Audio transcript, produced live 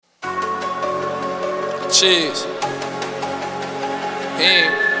Cheese. Hey.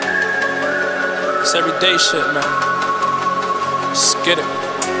 It's everyday shit, man. Let's get it.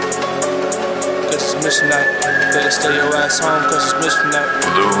 Cause it's mission night. Better stay your ass home cause it's mission night.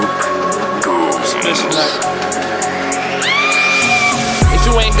 LoopGoonz. It's mission night. If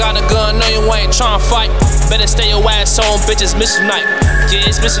you ain't got a gun, no you ain't tryna fight. Better stay your ass home, bitches mission night. Yeah,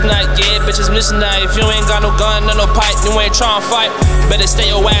 it's mission night, yeah, bitches mission night. If you ain't got no gun, no pipe, you ain't tryna fight. Better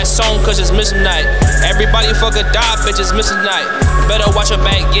stay your ass home, cause it's mission night. Everybody fucking die, bitches mission night. Better watch your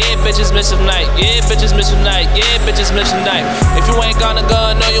back, yeah, bitches mission night. Yeah, bitches mission night, yeah, bitches mission night. If you ain't got a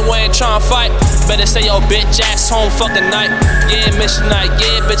gun, no you ain't tryna fight. Better stay your bitch ass home fucking night. Yeah, mission night,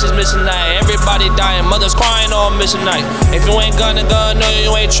 yeah, bitches mission night. Everybody dying, mothers crying on mission night. If you ain't got a gun, no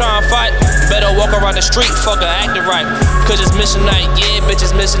you ain't tryna fight. Better walk around the street, fucking acting right. Cause it's mission night, yeah,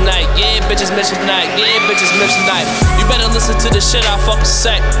 bitches mission night. Yeah, bitches mission night, yeah, bitches mission night. You better listen to the shit I fucking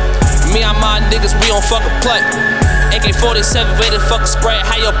say. Me and my niggas, we don't fucking play. AK-47, way to fucking spray.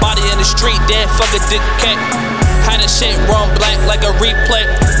 How your body in the street, dead fucking dick cake. How the shit run black like a replay.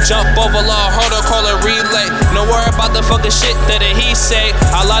 Jump over law, hurdle, call it relay. No worry about the fucking shit that he say.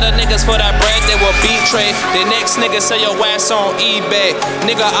 A lot of niggas for that bread, they will betray. The next nigga sell your ass on eBay.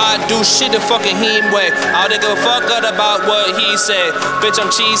 Nigga, I do shit the fucking him way. I don't give a fuck about what he said. Bitch,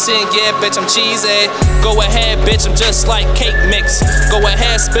 I'm cheesing, yeah, bitch, I'm cheesy. Go ahead, bitch, I'm just like cake mix. Go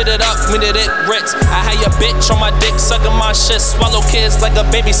ahead, spit it up, minute it rinse. I had your bitch on my dick, sucking my shit. Swallow kids like a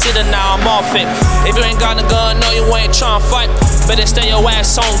babysitter, now I'm off it. If you ain't got a gun, no you ain't tryna fight. Better stay your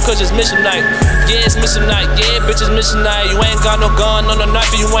ass home cause it's mission night. Yeah, it's mission night, yeah, bitches mission night. You ain't got no gun, no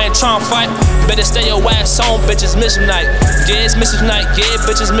knife, you ain't tryna fight. Better stay your ass home, bitches mission night. Yeah, it's mission night, yeah,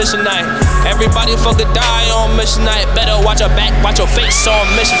 bitches mission night. Everybody fucking die on mission night. Better watch your back, watch your face on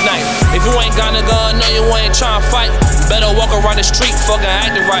mission night. If you ain't got a gun, no you ain't tryna fight. Better walk around the street, fucking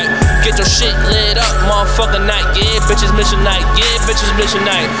acting right. Get your shit lit up, motherfucking night. Yeah, bitches mission night, yeah, bitches mission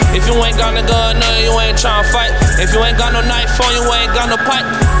night. If you ain't got a gun, no you ain't tryna fight. If you ain't got no knife on you, ain't got no pipe.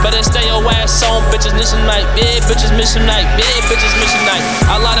 Better stay your ass home, bitches mission night. Yeah, bitches mission night, yeah, bitches mission night.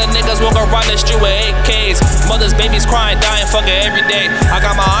 A lot of niggas walk around the street with AKs. Mothers, babies crying, dying fucking every day. I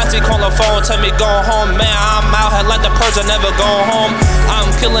got my auntie calling the phone, tell me go home. Man, I'm out here like the person never go home. I'm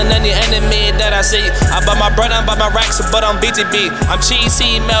killing any enemy that I see. I buy my bread, I buy my racks, but I'm BTB. I'm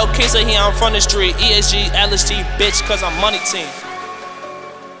cheesy, Mel Kisa here, I'm from the street. ESG, LSG, bitch, cause I'm money team.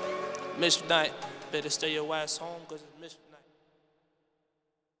 Mischief night, better stay your ass home, cause it's Mischief.